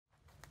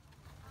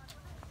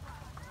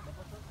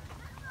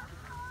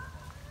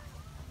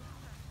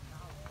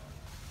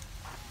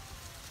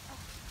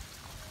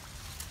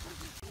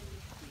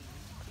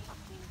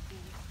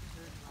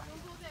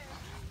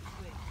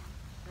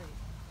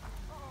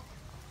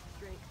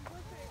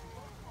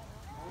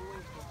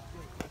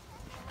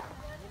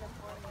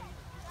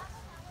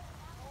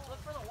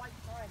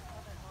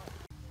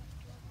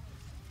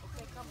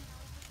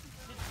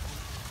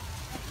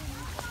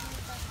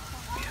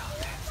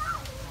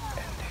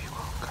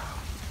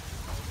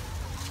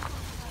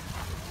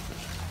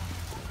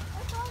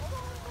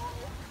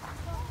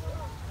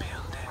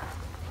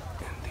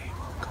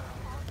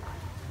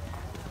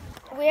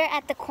we're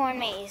at the corn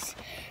maze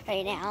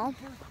right now.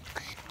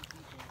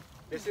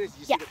 This is,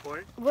 you Yeah. see the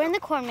corn? We're in the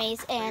corn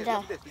maze and Look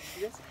at this. Did you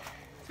see this?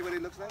 See what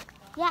it looks like?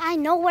 yeah, I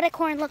know what a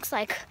corn looks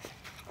like.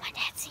 My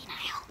dad's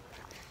senile.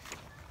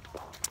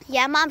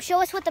 Yeah, Mom, show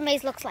us what the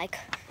maze looks like.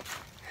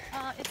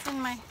 It's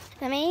in my...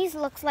 The maze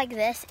looks like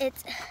this.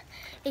 It's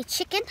a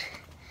chicken.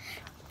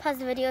 Pause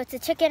the video. It's a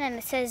chicken and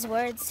it says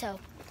words, so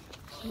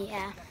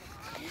yeah.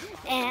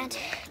 And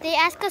they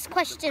ask us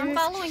questions. I'm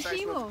following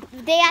Kimu.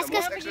 They ask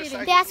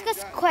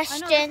us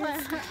questions,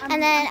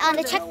 and then on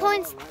the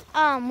checkpoints,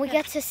 we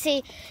get to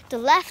see the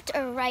left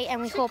or right,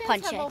 and we hole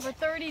punch Chickens have it. over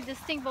 30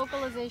 distinct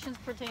vocalizations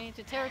pertaining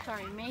to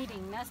territory,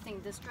 mating, nesting,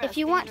 distress. If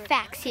you want danger,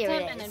 facts, here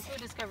it attempt, and is. food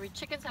discovery.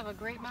 Chickens have a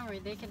great memory.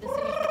 They can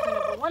distinguish between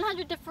over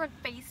 100 different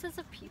faces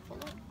of people.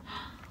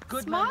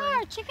 Good Smart.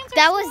 memory. Chickens are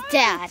That smart. was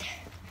Dad.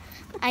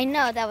 I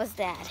know that was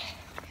Dad.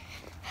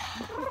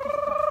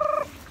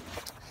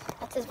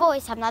 That's his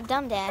voice. I'm not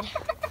dumb, Dad.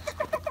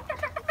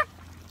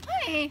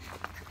 Hey.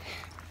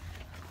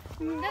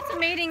 That's a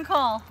mating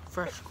call.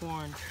 Fresh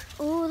corn.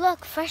 Ooh,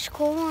 look, fresh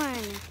corn.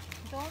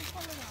 Don't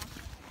pull it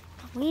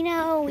off. We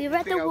know. We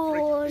read the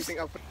rules.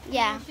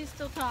 Yeah. She's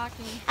still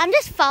talking. I'm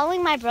just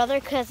following my brother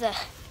because,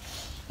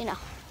 you know,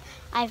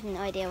 I have no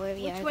idea where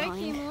we Which are way,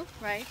 going. Kimu?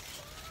 Right.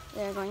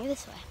 We're going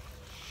this way.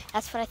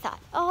 That's what I thought.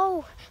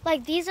 Oh,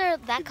 like these are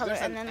that color,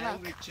 and then look.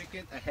 Angry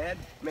chicken ahead.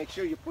 Make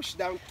sure you push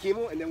down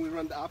Kimu, and then we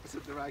run the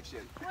opposite direction.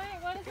 Wait,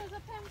 what is this? A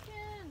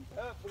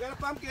pumpkin? We got a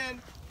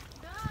pumpkin.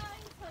 Guys,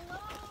 hello.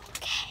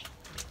 Okay.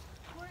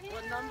 We're here.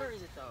 What number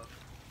is it though?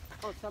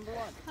 Oh, it's number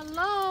 1.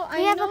 Hello.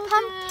 We have a know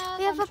that.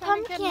 we have I'm a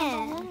trying to get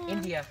pumpkin. number 1.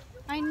 India.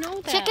 I know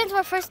that. Chickens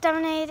were first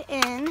donated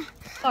in.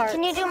 Parts.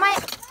 Can you do my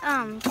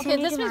Okay,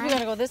 this means we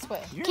gotta go this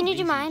way. Can you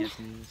do mine?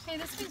 Hey,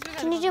 this means we gotta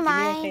Can you go do this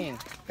mine?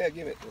 Yeah,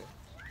 give it. way.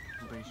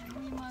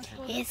 We must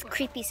go It's this way.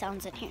 creepy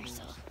sounds in here,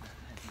 so.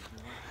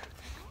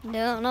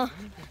 No.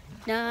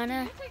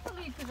 You take the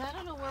lead because I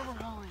don't know where we're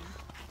going.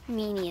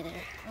 Me neither.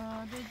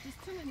 There's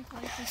just too many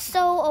places.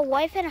 So a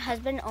wife and a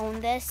husband own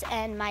this,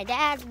 and my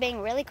dad's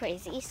being really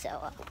crazy,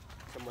 so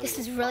this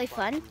is really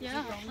fun.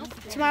 Yeah.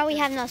 Tomorrow we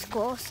have no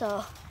school,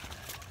 so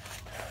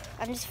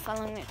I'm just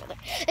following my brother.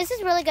 This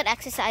is really good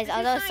exercise, I see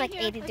although it's sign like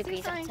here. 80 I see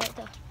degrees sign. outside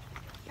though.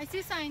 I see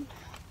a sign.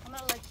 I'm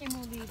gonna let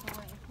Kimu lead the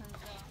way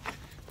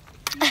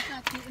because he's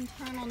got the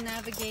internal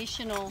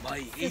navigational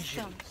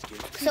system.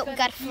 So we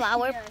got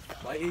flour,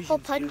 hole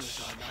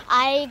punch.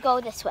 I go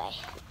this way.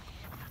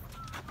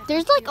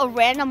 There's like a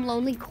random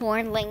lonely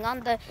corn laying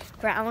on the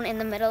ground in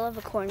the middle of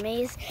a corn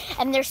maze,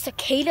 and there's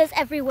cicadas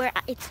everywhere.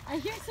 I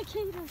hear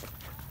cicadas.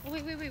 Oh,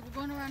 wait. We're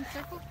going around a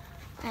circle?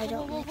 I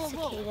don't Whoa, like whoa,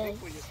 whoa, whoa.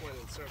 cicadas. We just went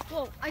in a circle.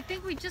 Whoa, I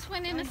think we just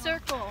went in a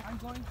circle. I'm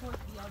going towards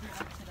the other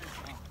exit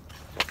as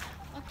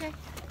well. Okay.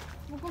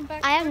 We're going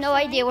back I to have the no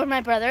sign. idea where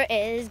my brother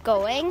is We're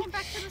going, going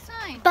back to the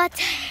sign.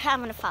 but I'm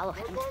gonna follow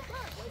him.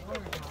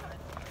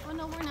 Oh,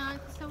 no, we're not.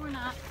 So we're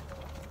not.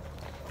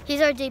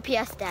 He's our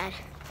GPS dad.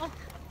 Oh,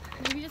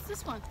 maybe it's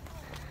this one.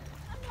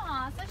 I'm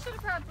lost. I should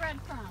have brought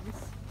breadcrumbs.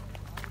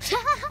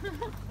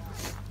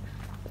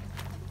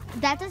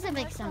 That doesn't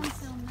make Breadcrumbs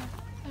sense. on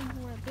the-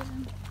 everywhere,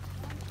 didn't-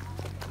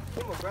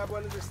 Come on, grab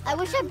one of this. I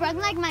wish I brought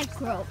like my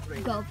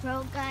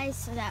GoPro, guys,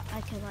 so that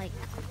I could like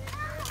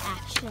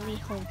actually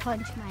hole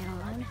punch my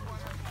own.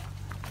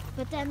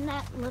 But then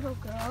that little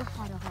girl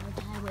had a hard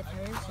time with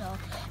hers, so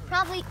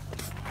probably.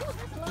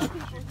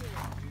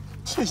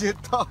 You're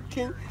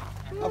talking.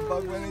 A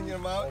bug went in your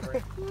mouth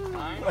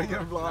while you're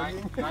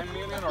vlogging. 9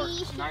 million or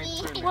 9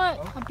 trillion?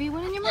 What? A bee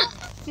went in your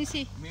mouth? Let me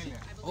see. Million.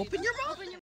 Open your mouth.